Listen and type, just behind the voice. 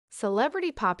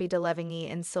Celebrity Poppy Delevingne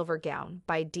in silver gown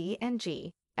by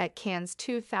D&G at Cannes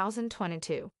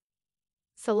 2022.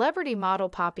 Celebrity model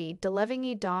Poppy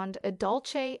Delevingne donned a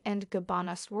Dolce &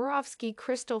 Gabbana Swarovski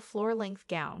crystal floor-length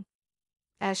gown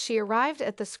as she arrived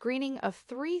at the screening of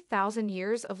 3,000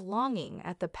 Years of Longing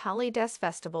at the Palais des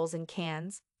Festivals in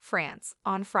Cannes, France,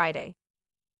 on Friday.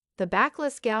 The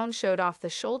backless gown showed off the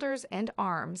shoulders and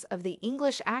arms of the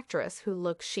English actress, who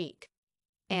looked chic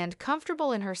and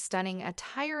comfortable in her stunning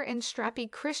attire and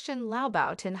strappy Christian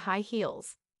Louboutin high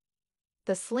heels.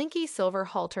 The slinky silver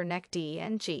halter neck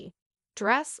D&G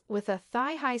dress with a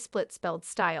thigh-high split spelled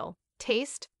style,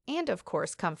 taste, and of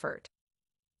course comfort.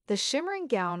 The shimmering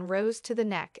gown rose to the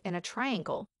neck in a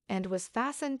triangle and was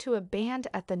fastened to a band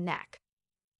at the neck.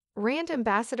 Brand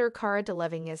ambassador Cara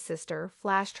Delevingne's sister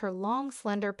flashed her long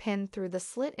slender pin through the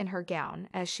slit in her gown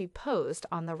as she posed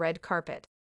on the red carpet.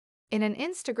 In an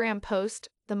Instagram post,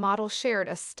 the model shared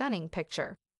a stunning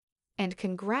picture and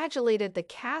congratulated the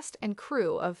cast and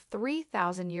crew of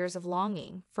 3,000 Years of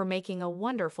Longing for making a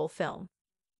wonderful film.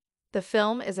 The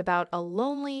film is about a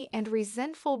lonely and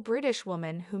resentful British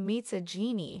woman who meets a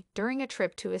genie during a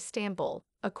trip to Istanbul,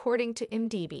 according to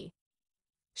IMDb.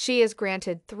 She is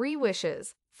granted 3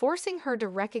 wishes, forcing her to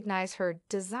recognize her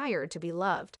desire to be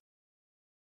loved.